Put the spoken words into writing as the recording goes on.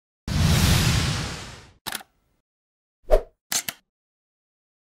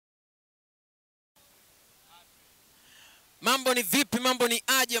Mambo ni vipi, mambo ni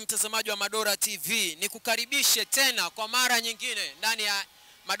aje mtazamaji wa Madora TV? Nikukaribishe tena kwa mara nyingine ndani ya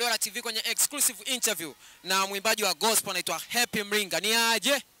Madora TV kwenye exclusive interview na mwimbaji wa gospel anaitwa Mlinga. Ni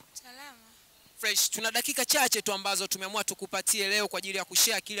aje? Salama. Fresh. Tuna dakika chache tu ambazo tumeamua tukupatie leo kwa ajili ya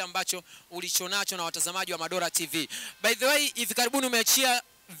kushare kile ambacho ulichonacho na watazamaji wa Madora TV. By the way, hivi karibuni umeachia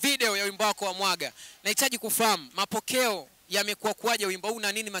video ya wimbo wako wa Mwaga. Nahitaji kufahamu mapokeo yamekuwa kwaje wimbo huu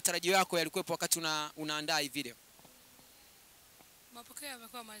na nini matarajio yako yalikuwepo wakati unaandaa hii video? Mapokeo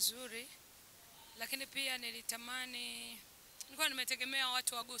yamekuwa mazuri, lakini pia nilikuwa nimetegemea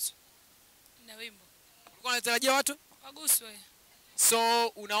watu waguswe na wimbo. Ulikuwa unatarajia watu waguswe? So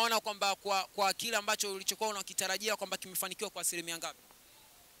unaona kwamba kwa kile ambacho ulichokuwa unakitarajia kwamba kimefanikiwa kwa asilimia ngapi?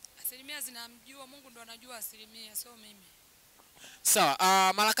 Asilimia zinamjua Mungu, ndo anajua asilimia, sio mimi.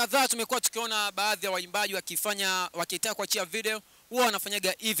 Sawa. Mara kadhaa tumekuwa tukiona baadhi ya waimbaji wakitaka kuachia video huwa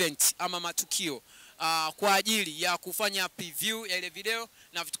wanafanyaga event ama matukio kwa ajili ya kufanya preview ya ile video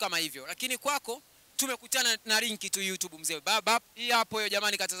na vitu kama hivyo. Lakini kwako tumekutana na linki tu YouTube mzee. Baba hii hapo hiyo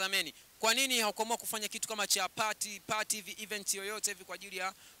jamani, katazameni. Kwa nini haukuamua kufanya kitu kama cha party hivi, event yoyote hivi kwa ajili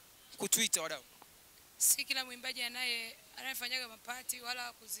ya kutwita wadau? Si kila mwimbaji anayefanyaga mapati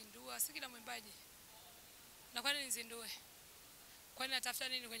wala kuzindua, si kila mwimbaji. Na kwa nini nizindue? Kwa nini natafuta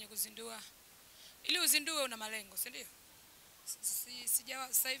nini kwenye kuzindua? Ili uzindue una malengo, si ndio?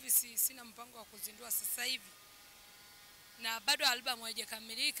 Sasa hivi sina mpango wa kuzindua sasa hivi. Na bado albamu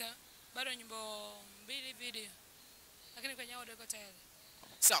haijakamilika, bado nyimbo 2 video. Lakini kwenye audio iko tayari.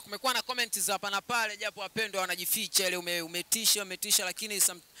 Sawa, kumekuwa na comments za hapa na pale japo wapendwa wanajificha ile umetisha lakini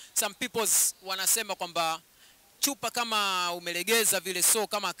some people wanasema kwamba chupa kama umelegeza vile, so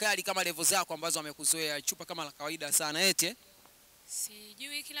kama kali kama level zako ambazo wamekuzoea, chupa kama la kawaida sana eti.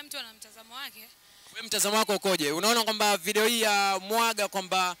 Sijui, kila mtu ana mtazamo wake. Wewe mtazamo wako ukoje? Unaona kwamba video hii ya Mwaga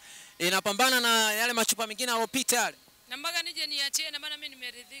kwamba inapambana na yale machupa mengine aliyopita yale? Na mpaka nije niachie na maana mimi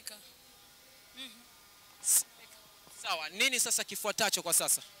nimeridhika. Sawa, nini sasa kifuatacho kwa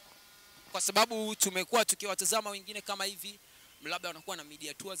sasa? Kwa sababu tumekuwa tukiwatazama wengine kama hivi, labda wanakuwa na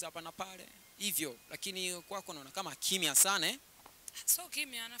media tours hapa na pale hivyo, lakini kwako naona kama kimya sana eh? So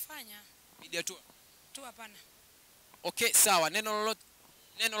kimya anafanya media tour tu, hapana. Okay, sawa. Neno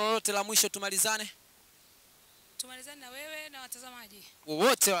lolote la mwisho tumalizane? Tumalizane na wewe na watazamaji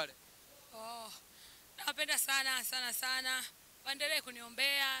wote wale. Nawapenda sana. Waendelee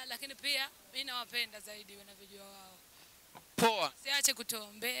kuniombea, lakini pia mimi nawapenda zaidi wanavyojua wao. Poa. Siache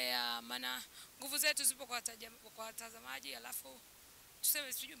kutuombea, maana nguvu zetu zipo kwa watazamaji, alafu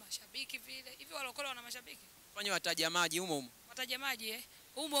tuseme sijui mashabiki vile. Hivi walokole wana mashabiki? Fanya watazamaji humo. Watazamaji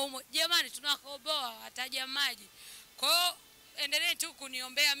humo. Jamani, tunakoboa watazamaji. Kwa hiyo endelee tu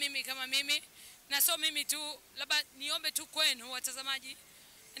kuniombea mimi kama mimi, na sio mimi tu, labda niombe tu kwenu watazamaji.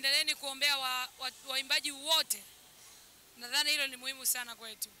 Endeleeni kuombea waimbaji wote. Nadhani hilo ni muhimu sana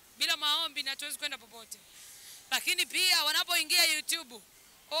kwetu. Bila maombi hatuwezi kwenda popote. Lakini pia wanapoingia YouTube,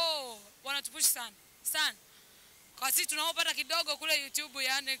 wanatupush sana. Kwa sisi tunaopata kidogo kule YouTube,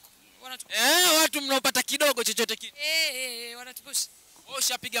 yani wanatupush. Watu mnaopata kidogo chochote kitu. Wanatupush. Wewe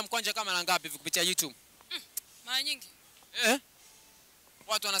ushapiga mkwanja kama la ngapi kupitia YouTube? Mara nyingi.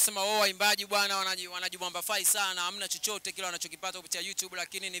 Watu wanasema waimbaji bwana wanajibamba fai sana, hamna chochote kile wanachokipata kupitia YouTube,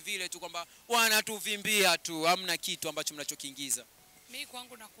 lakini ni vile tu kwamba wanatuvimbia tu, hamna kitu ambacho mnachokiingiza. Mimi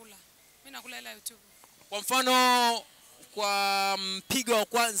kwangu nakula. Mimi nakula hela YouTube. Kwa mfano kwa mpigo wa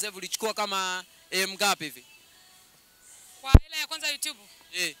kwanza hivi ulichukua kama ngapi hivi? Kwa hela ya kwanza YouTube?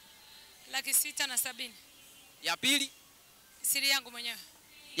 670,000. Ya pili? Siri yangu mwenyewe.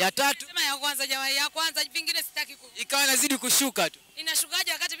 Ya tatu? Sema ya kwanza jamani, ya kwanza, vingine sitaki ikawa inazidi kushuka tu.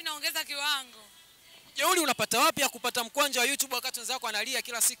 Inashukaje wakati mimi naongeza kiwango? Jeuri unapata wapi ya kupata mkwanja wa YouTube wakati wenzako analia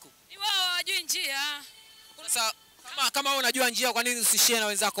kila siku? Wao hawajui njia. Sasa kama wewe unajua njia, kwa nini usishare na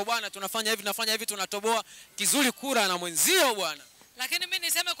wenzako bwana? Tunafanya hivi tunatoboa kizuri kura na mwenzio bwana. Lakini mimi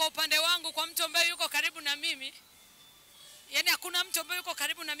niseme kwa upande wangu, kwa mtu ambaye yuko karibu na mimi, yani hakuna mtu ambaye yuko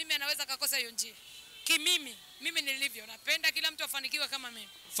karibu na mimi anaweza kukosa hiyo njia. Mimi nilivyo, napenda kila mtu afanikiwe kama mimi.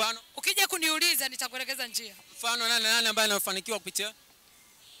 Mfano? Ukija kuniuliza nitakuelekeza njia. Mfano nani ambaye anafanikiwa kupitia?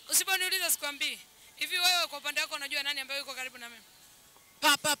 Usiponiuliza sikwambii. Hivi wewe kwa upande wako unajua nani ambaye yuko karibu na mimi?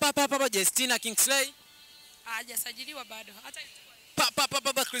 Sina Kingsley. Hajasajiliwa bado. Hata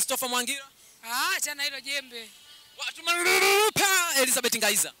Christopher Mwangira. Achana hilo jembe. Watu Elizabeth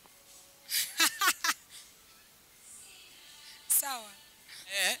Ngaiza. Sawa.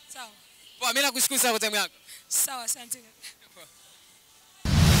 Sawa. Poa, mimi nakushukuru sana kwa time yako. Sawa, asante.